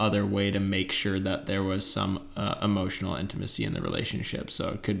some other way to make sure that there was some emotional intimacy in the relationship. So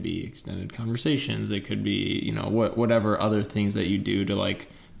it could be extended conversations. It could be, you know, whatever other things that you do to like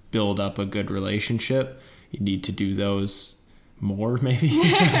build up a good relationship. You need to do those more maybe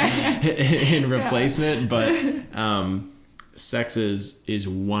in replacement. But sex is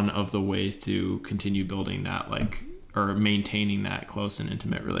one of the ways to continue building that like or maintaining that close and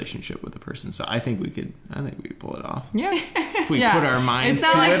intimate relationship with the person. So I think we could pull it off. Yeah. If we put our minds to it.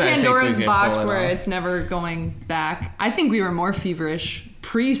 It's not like I think we Pandora's could box pull it where off. it's never going back. I think we were more feverish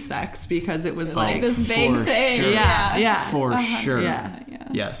pre-sex because it was like this big for thing. sure. yeah. For sure. Yeah.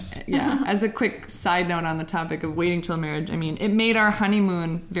 Yes. Yeah. As a quick side note on the topic of waiting till marriage, I mean, it made our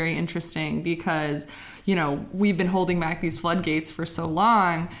honeymoon very interesting because, you know, we've been holding back these floodgates for so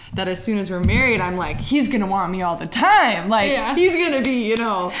long that as soon as we're married, I'm like, he's going to want me all the time. Like, he's going to be, you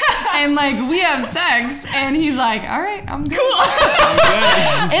know, and like we have sex and he's like, all right, I'm good. Cool.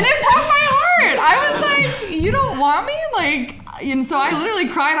 And it broke my heart. I was like, you don't want me? Like, and so I literally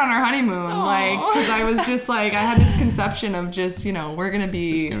cried on our honeymoon, like, because I was just like, I had this conception of just, you know, we're going to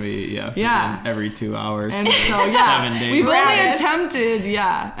be. It's going to be, every 2 hours. And so, 7 days. we've only attempted,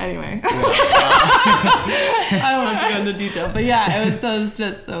 anyway. I don't have to go into detail, but yeah,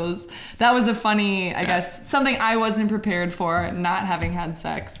 that was a funny, I guess, something I wasn't prepared for, not having had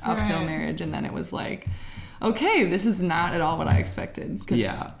sex up till marriage, and then it was like, okay, this is not at all what I expected.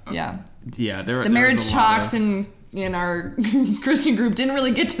 The marriage talks in our Christian group didn't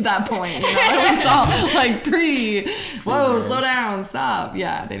really get to that point. You know? It was all like slow down, stop.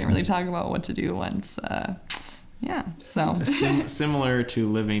 Yeah, they didn't really talk about what to do once. So similar to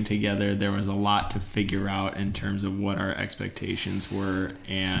living together, there was a lot to figure out in terms of what our expectations were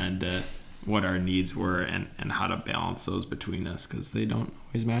and what our needs were and how to balance those between us because they don't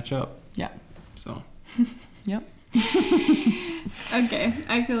always match up. Yeah. So. Yep. Okay,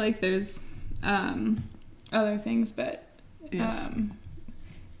 I feel like there's other things, but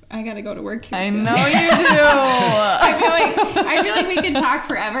I gotta go to work here. I soon. know you do. I feel like we could talk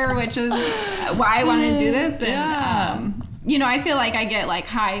forever, which is why I wanted to do this. And you know, I feel like I get like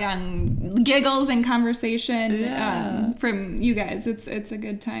high on giggles and conversation from you guys. It's a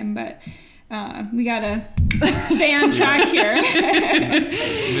good time, but we gotta stay on track here.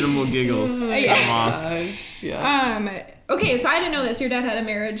 Minimal giggles. Come off. Okay, so I didn't know this. Your dad had a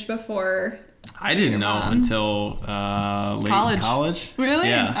marriage before. I didn't know until late college. Really?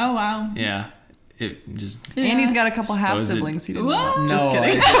 Yeah. Oh wow. Yeah. It just. And he's got a couple half Suppose it- siblings. He didn't What? know. No, Just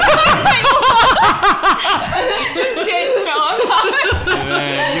kidding. Just didn't know about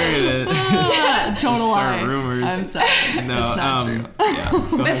it. You're gonna Total start lie. rumors. I'm sorry. No, it's not true. Yeah,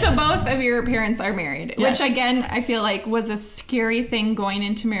 go But ahead. so both of your parents are married, Yes. which again, I feel like was a scary thing going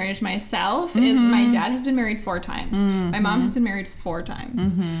into marriage myself. Is my dad has been married 4 times. My mom has been married 4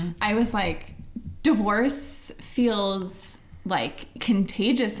 times. I was like, divorce feels like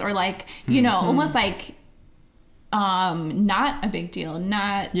contagious or like, you know, almost like not a big deal,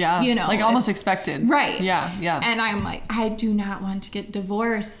 not, Yeah. you know, like almost expected. right. Yeah. Yeah. And I'm like, I do not want to get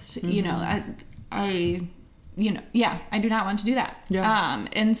divorced. You know, I do not want to do that. Yeah.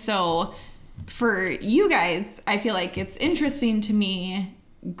 And so for you guys, I feel like it's interesting to me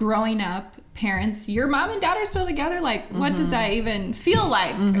growing up, parents, your mom and dad are still together. Like, what does that even feel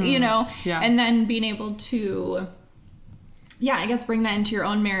like? You know? Yeah. And then being able to, I guess bring that into your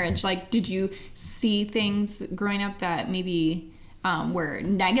own marriage. Like, did you see things growing up that maybe were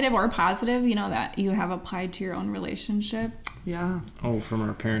negative or positive, you know, that you have applied to your own relationship? Yeah. Oh, from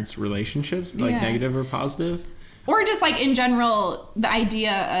our parents' relationships, like Yeah. negative or positive? Or just like in general, the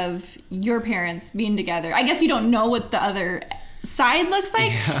idea of your parents being together. I guess you don't know what the other side looks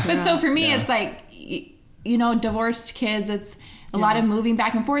like. But so for me, it's like, you know, divorced kids, it's a lot of moving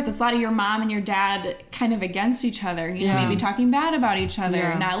back and forth. It's a lot of your mom and your dad kind of against each other, you know, maybe talking bad about each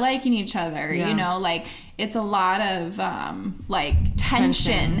other, not liking each other, you know, like it's a lot of like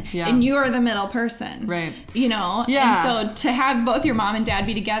tension. And you're the middle person. Right. You know? Yeah. And so to have both your mom and dad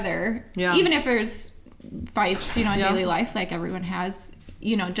be together, even if there's fights, you know, in daily life like everyone has,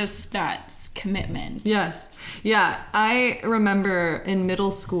 you know, just that commitment. Yes. Yeah, I remember in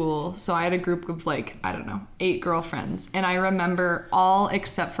middle school, so I had a group of like, I don't know, 8 girlfriends. And I remember all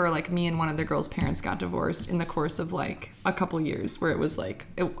except for like me and one of the girls' parents got divorced in the course of like a couple years where it was like,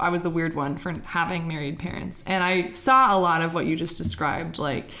 I was the weird one for having married parents. And I saw a lot of what you just described,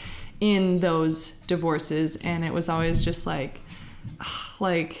 like in those divorces. And it was always just like,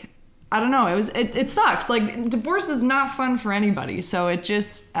 I don't know, it sucks. Like divorce is not fun for anybody. So it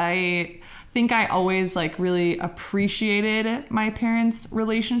just, I think I always like really appreciated my parents'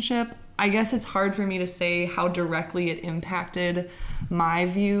 relationship. I guess it's hard for me to say how directly it impacted my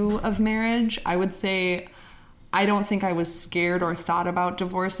view of marriage. I would say I don't think I was scared or thought about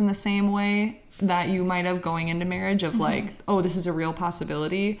divorce in the same way that you might have going into marriage of like, oh, this is a real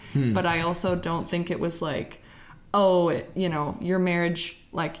possibility. But I also don't think it was like, oh, you know, your marriage,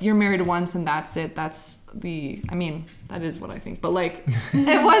 like you're married once and that's it. I mean, that is what I think. But like,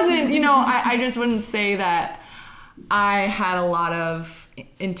 it wasn't, you know, I just wouldn't say that I had a lot of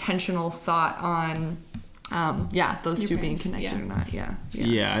intentional thought on, those two being connected or not.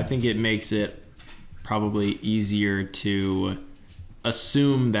 Yeah, I think it makes it probably easier to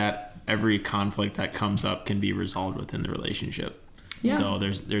assume that every conflict that comes up can be resolved within the relationship. Yeah. So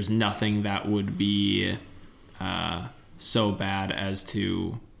there's nothing that would be so bad as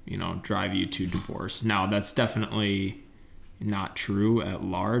to, you know, drive you to divorce. Now, that's definitely not true at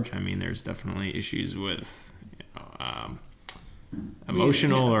large. I mean, there's definitely issues with, you know,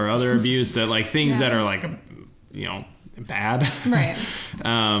 emotional or other abuse that like things that are like, you know, bad, right?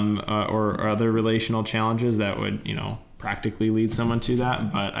 or other relational challenges that would, you know, practically lead someone to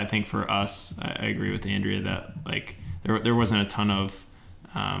that. But I think for us, I agree with Andrea that like there wasn't a ton of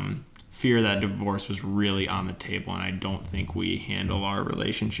fear that divorce was really on the table, and I don't think we handle our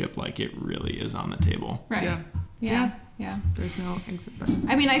relationship like it really is on the table. Right. Yeah. There's no exit button.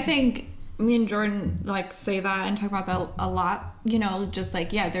 I mean, I think me and Jordan like say that and talk about that a lot, you know, just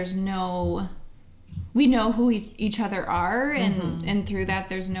like, we know who each other are, and through that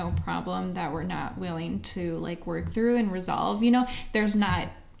there's no problem that we're not willing to like work through and resolve. You know, there's not,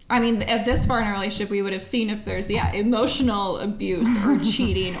 I mean, at this far in our relationship, we would have seen if there's, emotional abuse or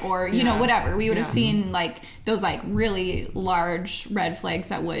cheating or, you know, whatever. We would have seen, like, those, like, really large red flags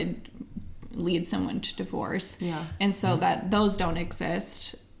that would lead someone to divorce. Yeah. And so that those don't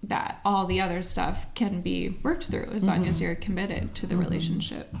exist, that all the other stuff can be worked through as long as you're committed to the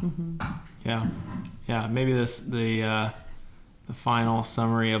relationship. Yeah. Maybe the final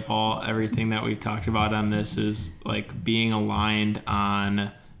summary of everything that we've talked about on this is, like, being aligned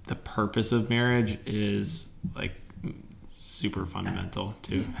on the purpose of marriage is like super fundamental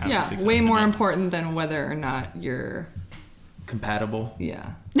to having success. Way more important than whether or not you're compatible.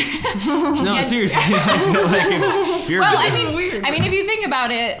 Yeah. No, seriously. Like if you're I mean, if you think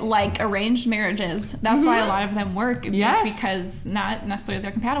about it, like arranged marriages, that's why a lot of them work. Just because not necessarily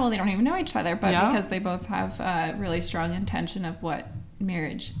they're compatible, they don't even know each other, but because they both have a really strong intention of what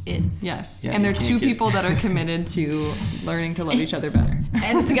marriage is. Yes. Yeah, and they're you two can't get- people that are committed to learning to love each other better.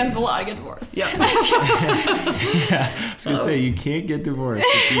 And it's against the law to get divorced. Yeah. I was gonna say you can't get divorced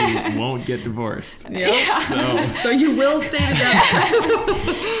if you won't get divorced. So So you will stay together.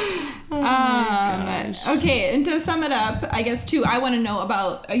 Okay, and to sum it up, I guess too, I want to know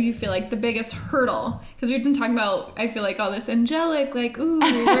about you feel like the biggest hurdle, because we've been talking about, I feel like all this angelic, like, ooh,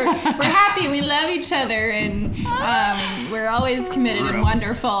 we're happy, we love each other, and we're always committed and Gross.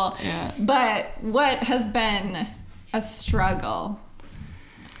 wonderful. Yeah. But what has been a struggle?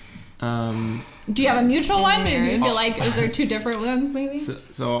 Do you have a mutual one? Or do you marriage? feel like, is there two different ones maybe?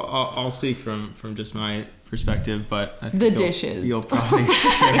 So I'll speak from just my perspective, but I think The you'll- dishes. You'll probably.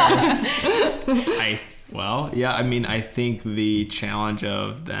 I mean, I think the challenge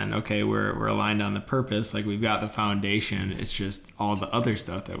of then, okay, we're aligned on the purpose, like we've got the foundation. It's just all the other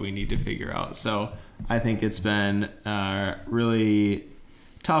stuff that we need to figure out. So I think it's been really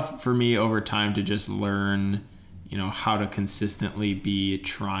tough for me over time to just learn, how to consistently be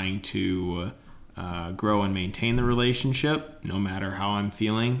trying to grow and maintain the relationship no matter how I'm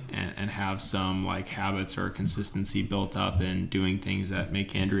feeling, and have some like habits or consistency built up in doing things that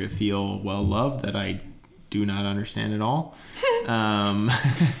make Andrea feel well loved that I do not understand at all. And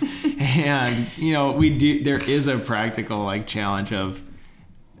there is a practical like challenge of,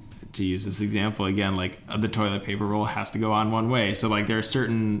 to use this example again, like the toilet paper roll has to go on one way. So like there's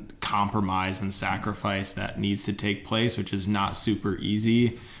certain compromise and sacrifice that needs to take place, which is not super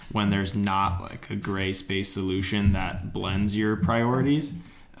easy when there's not like a gray space solution that blends your priorities.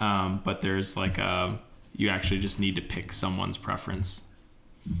 But there's like you actually just need to pick someone's preference.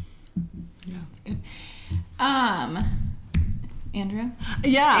 Yeah. That's good. Andrea?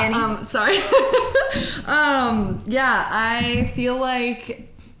 Yeah. Sorry. Yeah, I feel like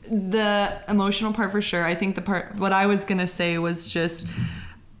the emotional part for sure. I think what I was gonna say was just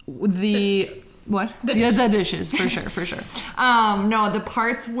what? The dishes for sure. No, the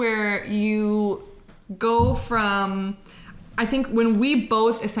parts where you go from, I think when we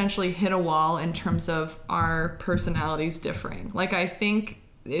both essentially hit a wall in terms of our personalities differing. Like I think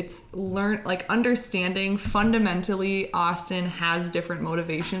it's understanding fundamentally Austin has different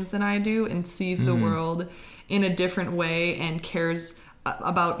motivations than I do and sees the world in a different way and cares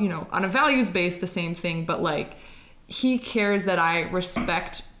about, on a values base, the same thing, but like he cares that I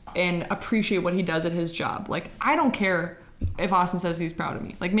respect and appreciate what he does at his job. Like I don't care if Austin says he's proud of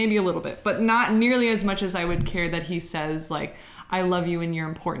me, like maybe a little bit, but not nearly as much as I would care that he says like, I love you and you're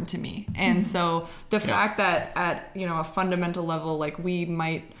important to me. And so the fact that at, a fundamental level, like we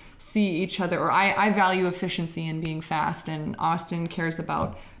might see each other, or I value efficiency and being fast, and Austin cares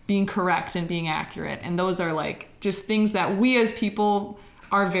about being correct and being accurate. And those are like just things that we as people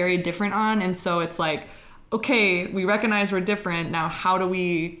are very different on. And so it's like, okay, we recognize we're different. Now, how do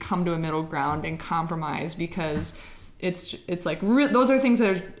we come to a middle ground and compromise? Because it's like those are things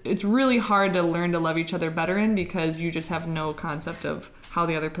that it's really hard to learn to love each other better in, because you just have no concept of how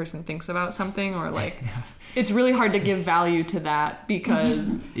the other person thinks about something, or like it's really hard to give value to that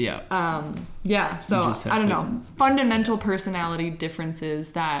because so I don't know, fundamental personality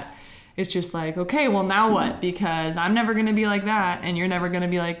differences that it's just like, okay, well now what? Because I'm never going to be like that and you're never going to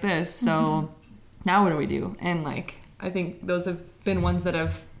be like this. So now what do we do? And like I think those have been ones that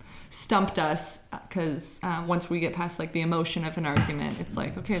have stumped us, because once we get past like the emotion of an argument, it's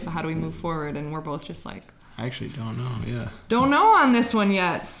like, okay, so how do we move forward? And we're both just like, I actually don't know. Don't know on this one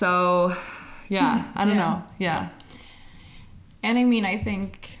yet. So yeah, I don't know. Yeah. And I mean, I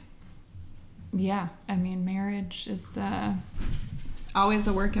think, marriage is always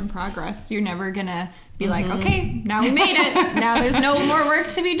a work in progress. You're never gonna be like, okay, now we made it. Now there's no more work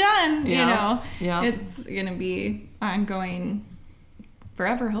to be done. Yeah. It's gonna be ongoing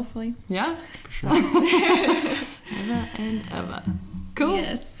forever, hopefully. Yeah. For sure. Ever and ever. Cool.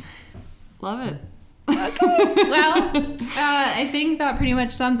 Yes. Love it. Well, I think that pretty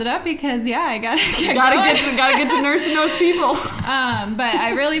much sums it up, because I gotta get to nursing those people. But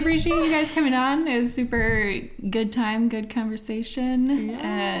I really appreciate you guys coming on. It was super good time, good conversation,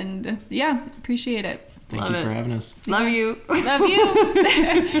 and appreciate it. Thank Love you it. for having us. Love you. Love you.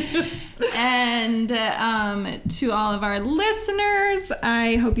 And to all of our listeners,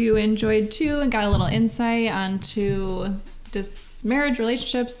 I hope you enjoyed too and got a little insight onto just marriage,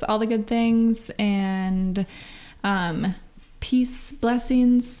 relationships, all the good things, and peace,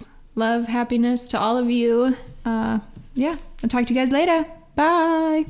 blessings, love, happiness to all of you. I'll talk to you guys later. Bye.